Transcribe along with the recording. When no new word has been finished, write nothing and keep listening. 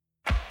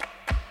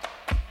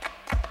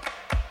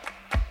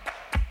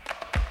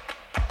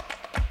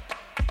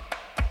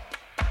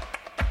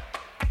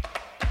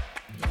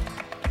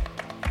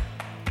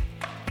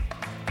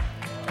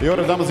Y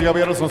ahora, damas y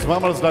caballeros, nos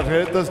vamos a las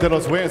tarjetas de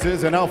los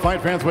jueces. And now,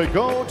 fight fans, we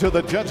go to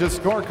the judges'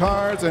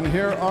 scorecards, and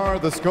here are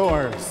the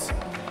scores.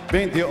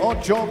 28,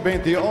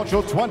 28,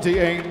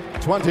 28,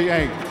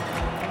 28.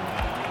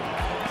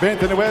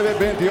 29,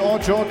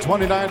 28,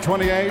 29,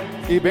 28.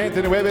 Y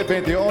 29,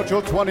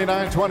 28,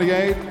 29,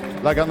 28.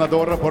 La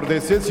ganadora por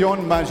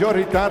decisión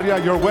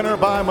mayoritaria, your winner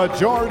by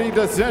majority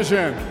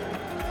decision,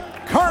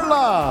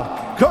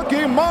 Carla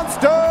Cookie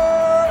Monster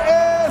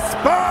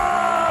Esparza.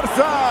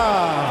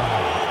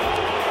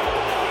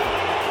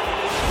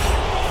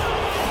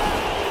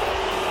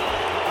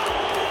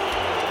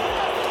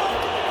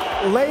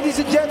 Ladies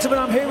and gentlemen,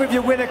 I'm here with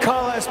your winner,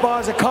 Carla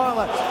Esparza.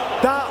 Carla,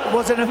 that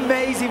was an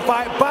amazing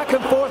fight, back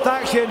and forth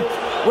action.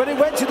 When it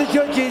went to the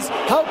judges,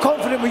 how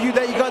confident were you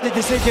that you got the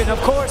decision?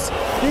 Of course,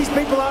 these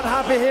people aren't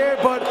happy here,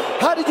 but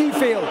how did you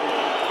feel?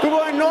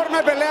 Tuvo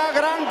enorme pelea,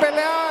 gran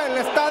pelea, el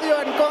estadio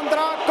en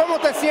contra. ¿Cómo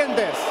te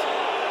sientes?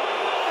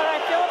 How do I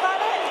feel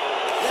about it?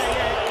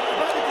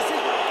 About the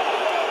decision.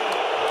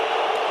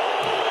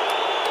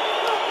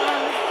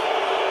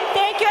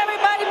 Thank you,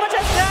 everybody.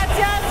 Muchas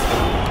gracias.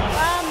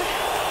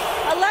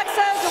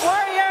 Alexa is a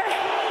warrior.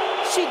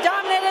 She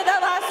dominated that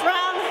last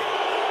round.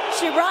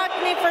 She rocked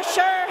me for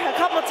sure a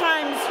couple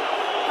times.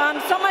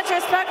 So much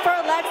respect for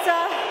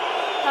Alexa.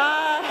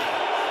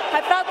 I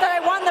felt that I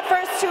won the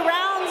first 2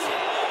 rounds,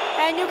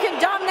 and you can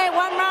dominate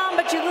 1 round,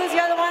 but you lose the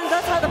other ones.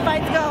 That's how the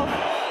fights go.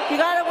 You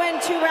gotta win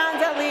 2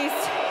 rounds at least,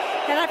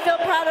 and I feel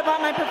proud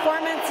about my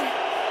performance.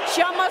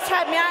 She almost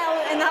had me out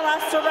in that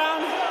last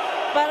round,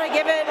 but I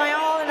gave it my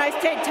all and I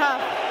stayed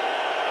tough.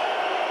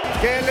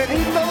 Que le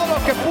di todo lo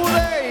que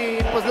pude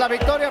y pues la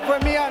victoria fue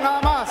mía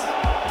nada más.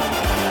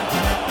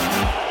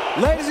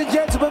 Ladies and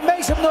gentlemen,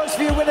 make some noise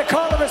for your winner,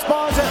 Carla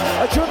Esparza.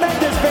 A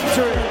tremendous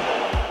victory.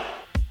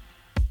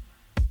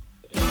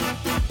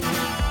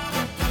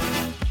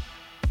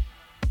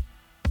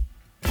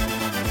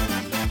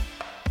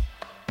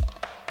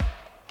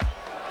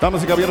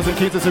 Damas y caballeros, en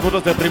 15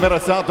 segundos de primer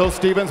asalto,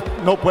 Stephens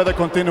no puede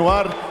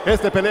continuar.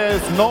 Este pelea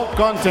es no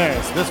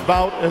contest. This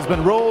bout has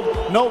been ruled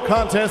no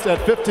contest at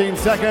 15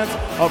 seconds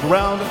of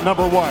round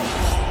number 1.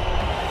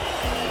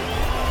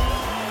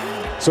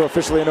 So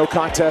officially a no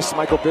contest,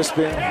 Michael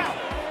Bisping.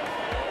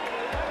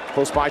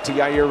 Close by to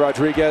Yair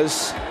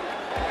Rodriguez.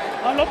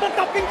 No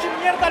tanta pinche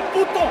mierda el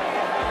puto.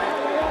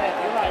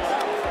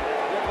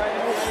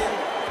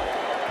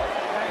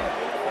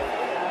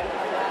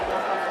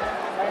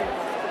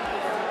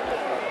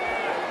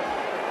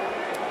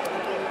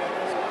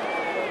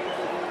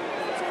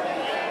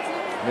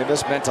 I mean,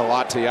 this meant a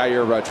lot to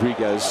Yair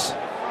Rodriguez.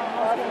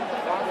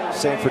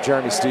 Same for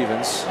Jeremy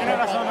Stephens.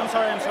 I'm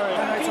sorry.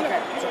 It's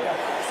okay.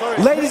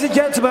 Ladies and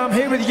gentlemen, I'm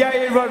here with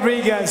Yair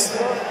Rodriguez.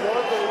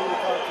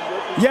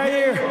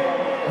 Yair,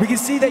 we can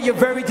see that you're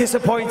very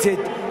disappointed.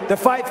 The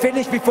fight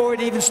finished before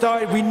it even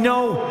started. We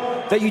know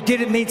that you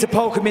didn't mean to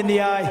poke him in the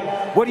eye.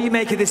 What do you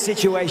make of this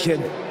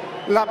situation?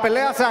 La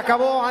pelea se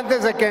acabó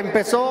antes de que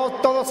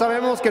empezó. Todos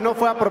sabemos que no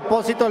fue a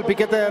propósito el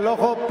piquete del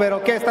ojo,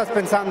 pero ¿qué estás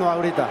pensando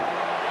ahorita?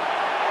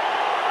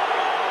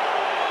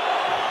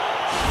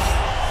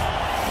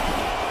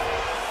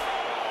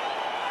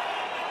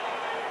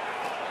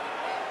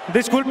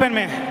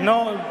 Discúlpenme,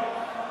 no,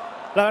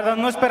 la verdad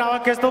no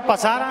esperaba que esto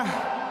pasara.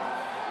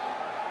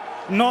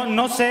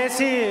 No sé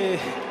si,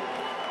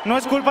 no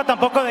es culpa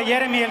tampoco de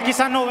Jeremy, él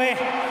quizá no ve.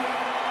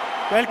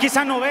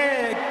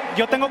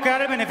 Yo tengo que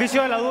dar el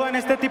beneficio de la duda en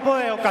este tipo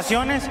de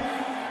ocasiones.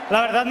 La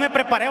verdad me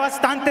preparé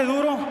bastante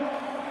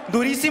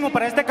durísimo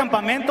para este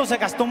campamento, se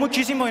gastó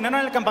muchísimo dinero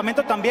en el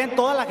campamento también.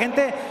 Toda la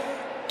gente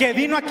que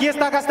vino aquí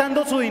está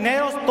gastando su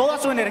dinero, toda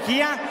su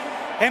energía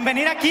en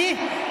venir aquí,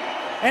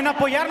 en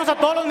apoyarnos a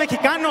todos los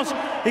mexicanos,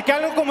 y que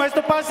algo como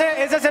esto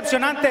pase es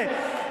decepcionante.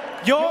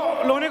 Yo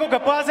lo único que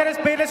puedo hacer es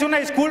pedirles una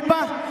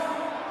disculpa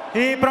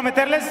y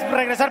prometerles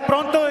regresar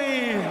pronto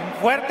y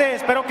fuerte.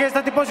 Espero que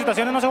este tipo de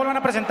situaciones no se vuelvan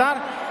a presentar.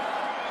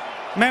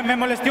 Me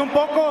molesté un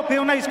poco,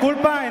 pido una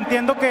disculpa,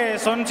 entiendo que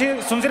son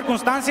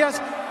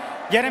circunstancias.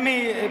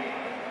 Jeremy,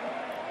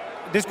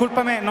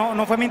 discúlpame,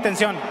 no fue mi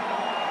intención.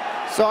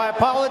 So I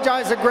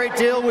apologize a great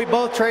deal. We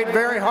both trained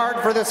very hard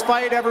for this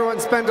fight. Everyone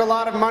spent a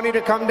lot of money to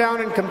come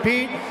down and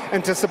compete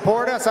and to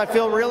support us. I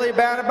feel really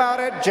bad about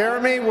it.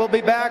 Jeremy, we'll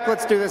be back.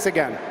 Let's do this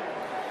again.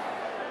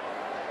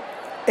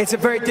 It's a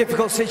very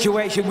difficult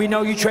situation. We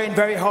know you trained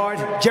very hard.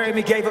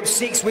 Jeremy gave up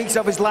 6 weeks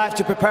of his life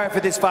to prepare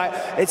for this fight.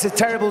 It's a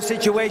terrible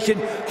situation.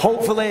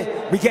 Hopefully,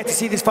 we get to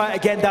see this fight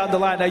again down the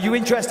line. Are you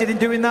interested in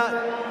doing that?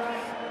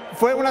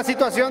 Fue una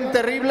situación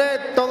terrible.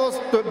 Todos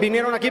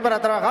vinieron aquí para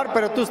trabajar,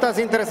 pero tú estás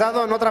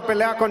interesado en otra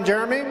pelea con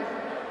Jeremy.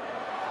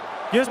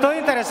 Yo estoy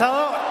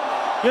interesado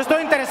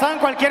en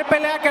cualquier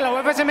pelea que la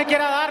UFC me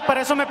quiera dar,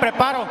 para eso me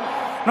preparo.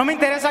 No me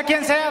interesa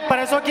quién sea,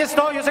 para eso aquí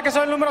estoy. Yo sé que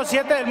soy el número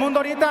 7 del mundo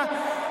ahorita.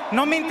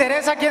 No me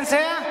interesa quién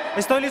sea,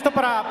 estoy listo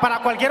para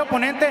cualquier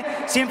oponente,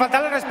 sin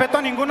faltarle respeto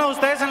a ninguno de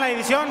ustedes en la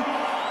división.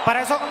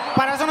 Para eso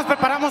nos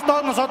preparamos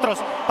todos nosotros,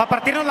 para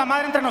partirnos la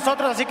madre entre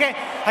nosotros. Así que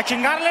a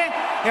chingarle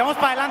y vamos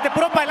para adelante,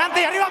 puro para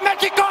adelante, y arriba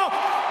México,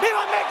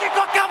 ¡viva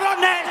México,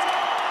 cabrones!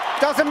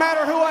 Doesn't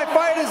matter who I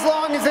fight as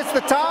long as it's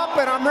the top,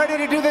 and I'm ready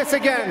to do this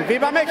again.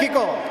 Viva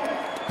Mexico!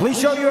 Please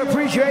show your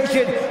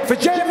appreciation for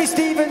Jeremy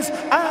Stephens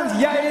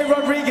and Yair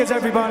Rodriguez,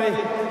 everybody.